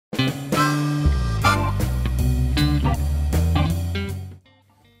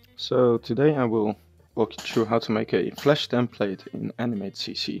So today I will walk you through how to make a Flash template in Animate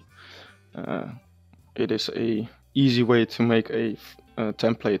CC. It is a easy way to make a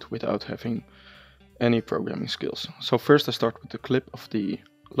template without having any programming skills. So first I start with the clip of the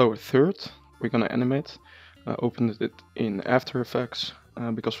lower third. We're gonna animate. Open it in After Effects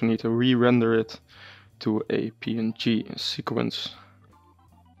because we need to re-render it to a PNG sequence.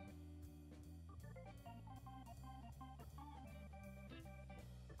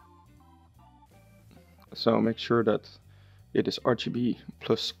 So make sure that it is RGB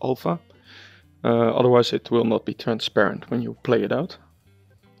plus alpha, otherwise it will not be transparent when you play it out.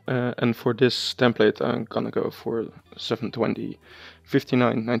 And for this template I'm gonna go for 720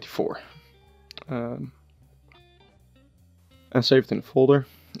 5994 and save it in a folder.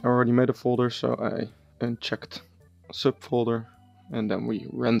 I already made a folder, so I unchecked subfolder and then we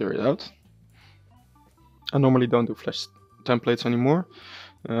render it out. I normally don't do Flash templates anymore,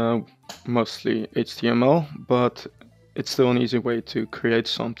 mostly HTML, but it's still an easy way to create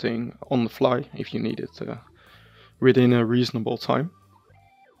something on the fly if you need it within a reasonable time.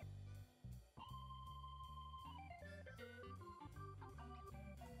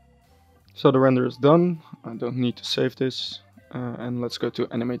 So the render is done. I don't need to save this, and let's go to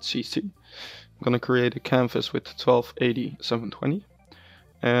Animate CC. I'm gonna create a canvas with 1280 720,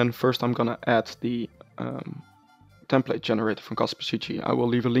 and first I'm gonna add the template generator from CasparCG. I will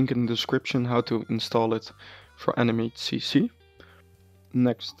leave a link in the description how to install it for Animate CC.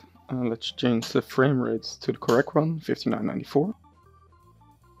 Next, let's change the frame rate to the correct one, 5994,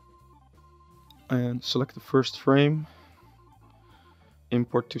 and select the first frame.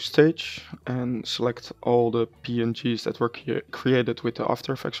 Import to stage and select all the PNGs that were created with the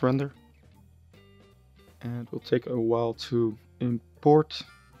After Effects render. And it will take a while to import,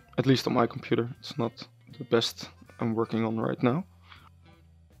 at least on my computer. It's not the best I'm working on right now.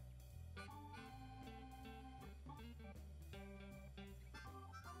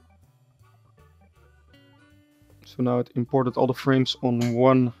 So now it imported all the frames on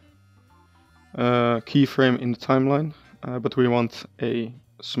one keyframe in the timeline. But we want a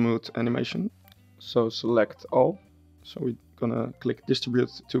smooth animation, so select all. So we're gonna click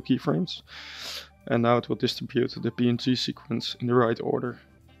distribute to keyframes, and now it will distribute the PNG sequence in the right order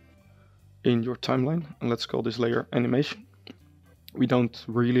in your timeline. And let's call this layer animation. We don't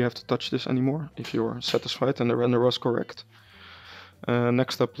really have to touch this anymore if you're satisfied and the render was correct.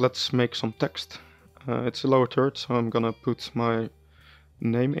 Next up, let's make some text. It's a lower third, so I'm gonna put my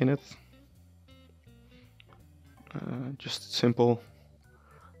name in it. Just simple.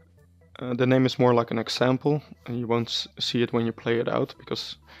 The name is more like an example, and you won't see it when you play it out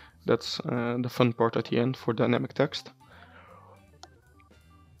because that's the fun part at the end for dynamic text.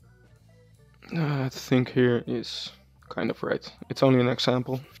 I think here is kind of right. It's only an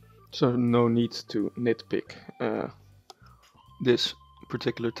example, so no need to nitpick this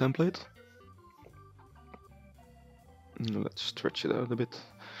particular template. Let's stretch it out a bit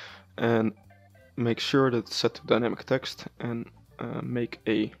and make sure that it's set to dynamic text and make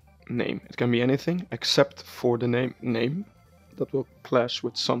a name. It can be anything except for the name that will clash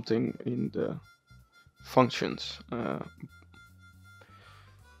with something in the functions.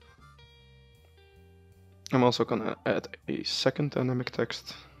 I'm also gonna add a second dynamic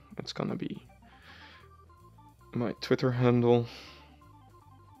text. It's gonna be my Twitter handle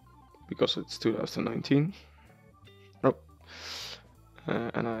because it's 2019. Oh,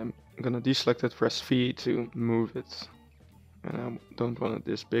 and I'm gonna deselect it, press V to move it, and I don't want it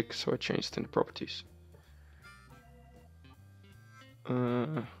this big, so I changed in the properties.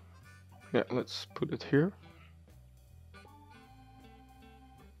 Yeah, let's put it here.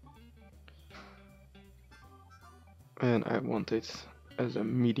 And I want it as a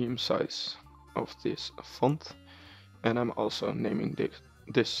medium size of this font, and I'm also naming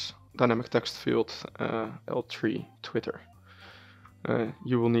this dynamic text field L3 Twitter.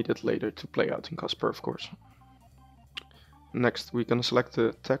 You will need it later to play out in Caspar, of course. Next, we're gonna select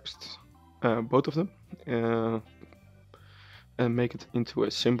the text, both of them, and make it into a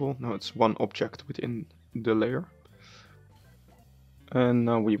symbol. Now it's one object within the layer. And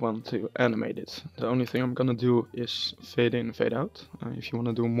now we want to animate it. The only thing I'm gonna do is fade in, fade out. If you want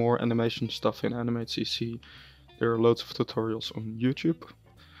to do more animation stuff in Animate CC, there are loads of tutorials on YouTube.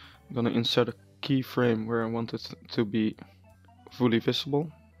 I'm gonna insert a keyframe where I want it to be fully visible,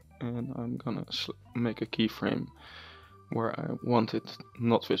 and I'm gonna make a keyframe where I want it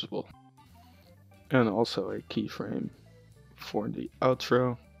not visible, and also a keyframe for the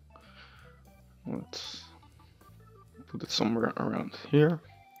outro. Let's put it somewhere around here,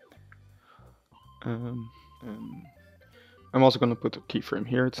 and I'm also going to put a keyframe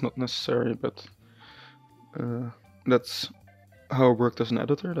here. It's not necessary, but that's how it worked as an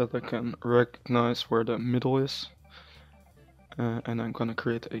editor, that I can recognize where the middle is. And I'm going to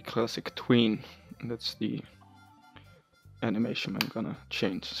create a classic tween. That's the animation I'm going to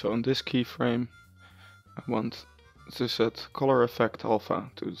change. So on this keyframe, I want to set color effect alpha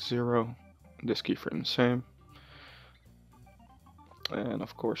to 0. This keyframe same. And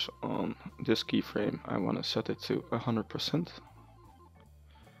of course on this keyframe I want to set it to 100%.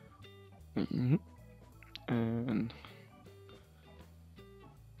 And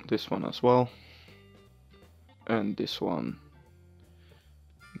this one as well. And this one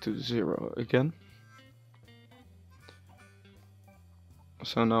to 0 again.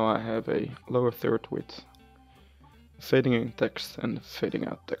 So now I have a lower third with fading in text and fading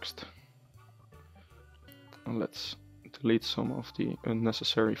out text. And let's delete some of the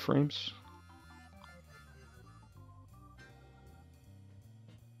unnecessary frames.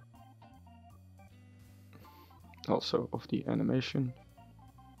 Also of the animation.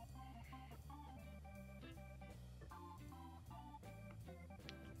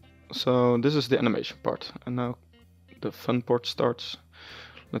 So this is the animation part, and now the fun part starts.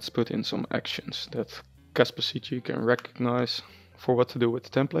 Let's put in some actions that CasparCG can recognize for what to do with the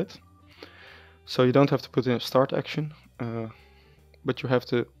template. So you don't have to put in a start action, but you have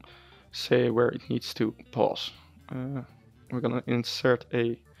to say where it needs to pause. We're gonna insert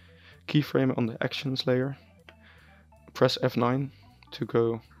a keyframe on the actions layer. Press F9 to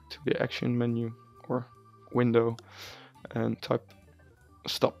go to the action menu or window and type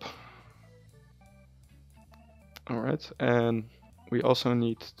stop. Alright, and we also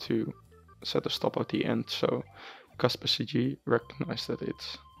need to set a stop at the end, so CasparCG recognize that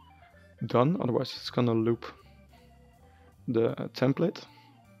it's done, otherwise it's gonna loop the template.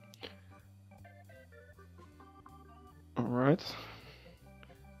 Alright,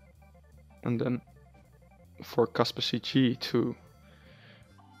 and then for CasparCG to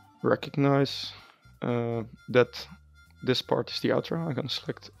recognize that this part is the outro, I'm gonna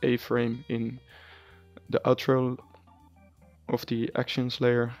select a frame in the outro of the actions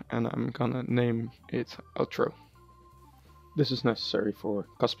layer and I'm gonna name it outro. This is necessary for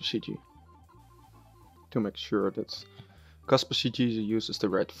CasparCG to make sure that CasparCG uses the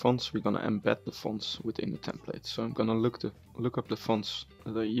right fonts. We're gonna embed the fonts within the template. So I'm gonna look up the fonts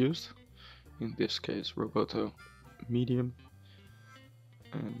that I used. In this case, Roboto Medium,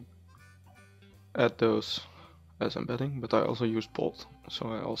 and add those as embedding. But I also use bold, so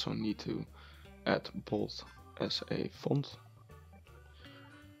I also need to add bold as a font.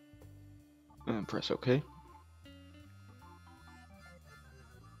 And press OK.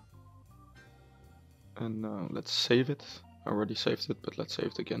 And now let's save it. I already saved it, but let's save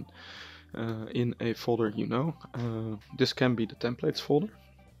it again in a folder you know. This can be the templates folder.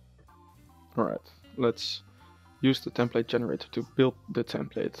 Alright, let's use the template generator to build the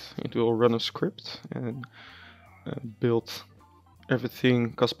template. It will run a script and build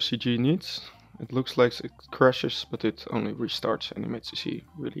everything CasparCG needs. It looks like it crashes, but it only restarts Animate CC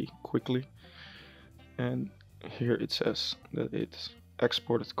really quickly. And here it says that it's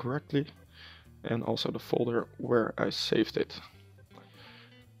exported correctly, and also the folder where I saved it.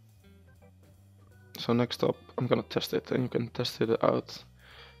 So next up I'm gonna test it, and you can test it out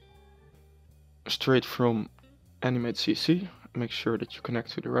straight from Animate CC. Make sure that you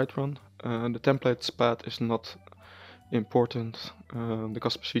connect to the right one. The template's path is not important. The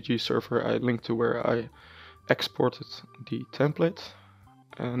CasparCG server I linked to where I exported the template.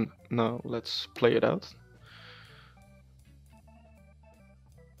 And now let's play it out.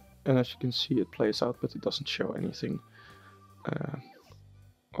 And as you can see, it plays out, but it doesn't show anything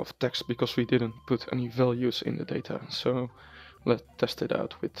of text because we didn't put any values in the data. So let's test it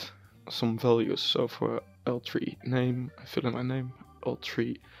out with some values. So for L3 name, I fill in my name.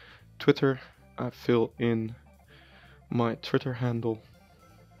 L3 Twitter, I fill in my Twitter handle.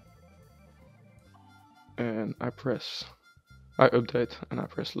 And I update and I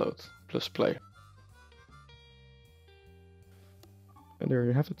press load plus play. And there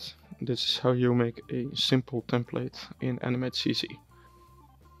you have it. This is how you make a simple template in Animate CC.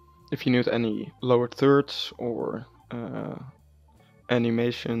 If you need any lower thirds or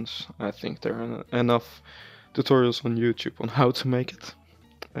animations, I think there are enough tutorials on YouTube on how to make it.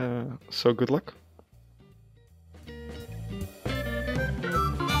 So good luck.